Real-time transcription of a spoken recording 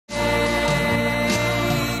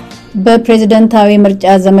በፕሬዝዳንታዊ ምርጫ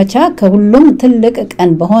ዘመቻ ከሁሉም ትልቅ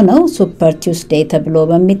ቀን በሆነው ሱፐር ቲዩስዴይ ተብሎ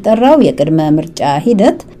በሚጠራው የቅድመ ምርጫ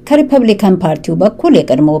ሂደት ከሪፐብሊካን ፓርቲው በኩል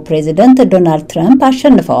የቀድሞው ፕሬዚደንት ዶናልድ ትረምፕ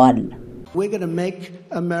አሸንፈዋል። We're going to make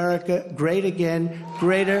America great again,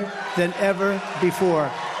 greater than ever before.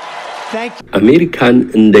 Thank you. አሜሪካን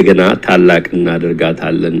እንደገና ታላቅ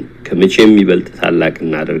እናደርጋታለን፣ ከመቼም ይበልጥ ታላቅ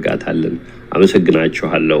እናደርጋታለን።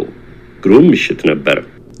 አመሰግናችኋለሁ። ግሩም ምሽት ነበር።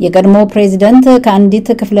 የቀድሞው ፕሬዚደንት ከአንዲት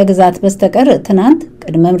ክፍለ ግዛት በስተቀር ትናንት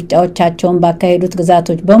ቅድመ ምርጫዎቻቸውን ባካሄዱት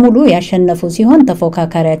ግዛቶች በሙሉ ያሸነፉ ሲሆን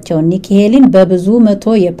ተፎካካሪያቸው ኒኪ ሄሊን በብዙ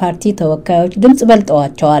መቶ የፓርቲ ተወካዮች ድምጽ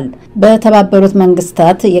በልጠዋቸዋል። በተባበሩት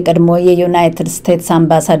መንግስታት የቀድሞ የዩናይትድ ስቴትስ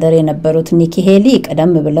አምባሳደር የነበሩት ኒኪ ሄሊ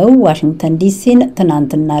ቀደም ብለው ዋሽንግተን ዲሲን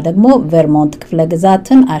ትናንትና ደግሞ ቨርሞንት ክፍለ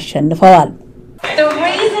ግዛትን አሸንፈዋል። The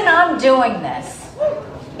reason I'm doing this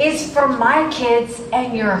is for my kids and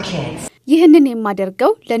your kids. ይህንን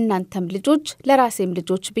የማደርገው ለእናንተም ልጆች ለራሴም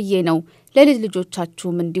ልጆች ብዬ ነው፣ ለልጅ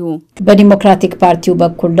ልጆቻችሁም እንዲሁ። በዲሞክራቲክ ፓርቲው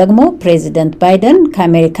በኩል ደግሞ ፕሬዚደንት ባይደን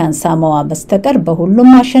ከአሜሪካን ሳሞዋ በስተቀር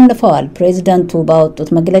በሁሉም አሸንፈዋል። ፕሬዚደንቱ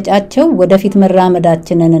ባወጡት መግለጫቸው ወደፊት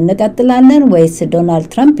መራመዳችንን እንቀጥላለን ወይስ ዶናልድ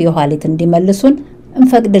ትረምፕ የኋሊት እንዲመልሱን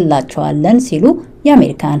እንፈቅድላቸዋለን ሲሉ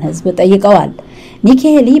የአሜሪካን ሕዝብ ጠይቀዋል። ኒኪ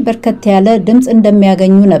ሄሊ በርከት ያለ ድምጽ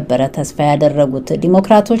እንደሚያገኙ ነበረ ተስፋ ያደረጉት።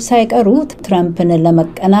 ዲሞክራቶች ሳይቀሩ ትረምፕን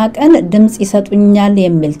ለመቀናቀን ድምጽ ይሰጡኛል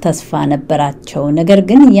የሚል ተስፋ ነበራቸው። ነገር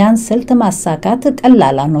ግን ያን ስልት ማሳካት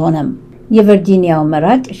ቀላል አልሆነም። የቨርጂኒያው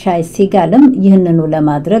መራጭ ሻይ ሲጋልም ይህንኑ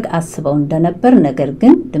ለማድረግ አስበው እንደነበር፣ ነገር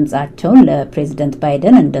ግን ድምጻቸውን ለፕሬዚደንት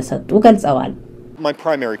ባይደን እንደሰጡ ገልጸዋል። My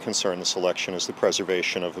primary concern in this election is the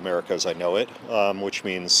preservation of America as I know it, which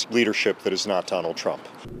means leadership that is not Donald Trump.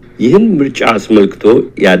 ይህን ምርጫ አስመልክቶ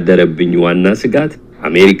ያደረብኝ ዋና ስጋት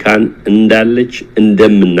አሜሪካን እንዳለች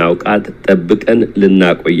እንደምናውቃት ጠብቀን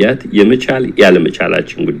ልናቆያት የመቻል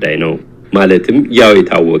ያለመቻላችን ጉዳይ ነው። ማለትም ያው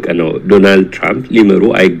የታወቀ ነው፣ ዶናልድ ትራምፕ ሊመሩ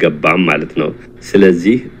አይገባም ማለት ነው።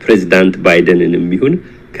 ስለዚህ ፕሬዚዳንት ባይደንንም ይሁን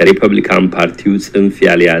ከሪፐብሊካን ፓርቲው ጽንፍ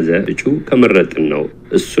ያልያዘ እጩ ከመረጥን ነው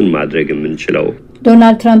እሱን ማድረግ የምንችለው።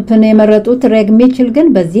 ዶናልድ ትራምፕን የመረጡት ሬግ ሚችል ግን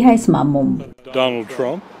በዚህ አይስማሙም። Donald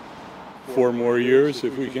Trump 4 more years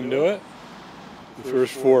if we can do it. The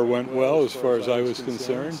first 4 went well as far as I was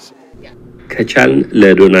concerned. ከቻልን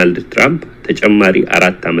ለዶናልድ ትራምፕ ተጨማሪ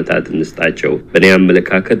 4 ዓመታት እንስጣቸው። በእኔ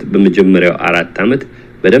አመለካከት በመጀመሪያው 4 ዓመት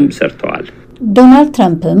በደንብ ሰርተዋል። ዶናልድ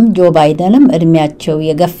ትራምፕም ጆ ባይደንም እድሜያቸው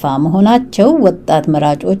የገፋ መሆናቸው ወጣት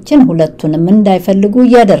መራጮችን ሁለቱንም እንዳይፈልጉ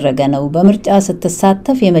እያደረገ ነው። በምርጫ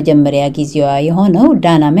ስትሳተፍ የመጀመሪያ ጊዜዋ የሆነው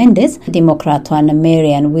ዳና ሜንዴስ ዲሞክራቷን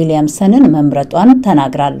ሜሪያን ዊሊያምሰንን መምረጧን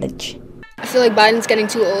ተናግራለች። I feel like Biden's getting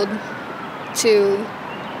too old to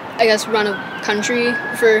run a country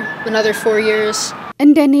for another 4 years.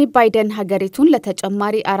 እንደኔ ባይደን ሀገሪቱን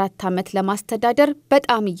ለተጨማሪ 4 ዓመት ለማስተዳደር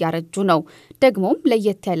በጣም እያረጁ ነው። ደግሞም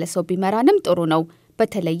ለየት ያለ ሰው ቢመራንም ጥሩ ነው።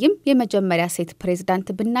 በተለይም የመጀመሪያ ሴት ፕሬዝዳንት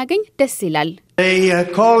ብናገኝ ደስ ይላል። They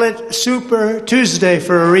call it Super Tuesday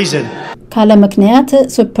for a reason. ካለ ምክንያት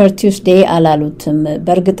ሱፐር ቲዩስዴይ አላሉትም።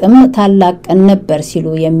 በእርግጥም ታላቅ ቀን ነበር ሲሉ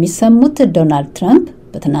የሚሰሙት ዶናልድ ትራምፕ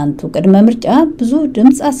በትናንቱ ቅድመ ምርጫ ብዙ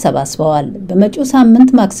ድምጽ አሰባስበዋል። በመጪው ሳምንት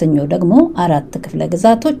ማክሰኞ ደግሞ 4 ክፍለ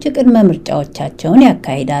ግዛቶች ቅድመ ምርጫዎቻቸውን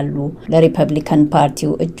ያካሂዳሉ። ለሪፐብሊካን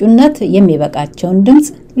ፓርቲው እጩነት የሚበቃቸውን ድምጽ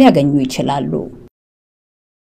ሊያገኙ ይችላሉ።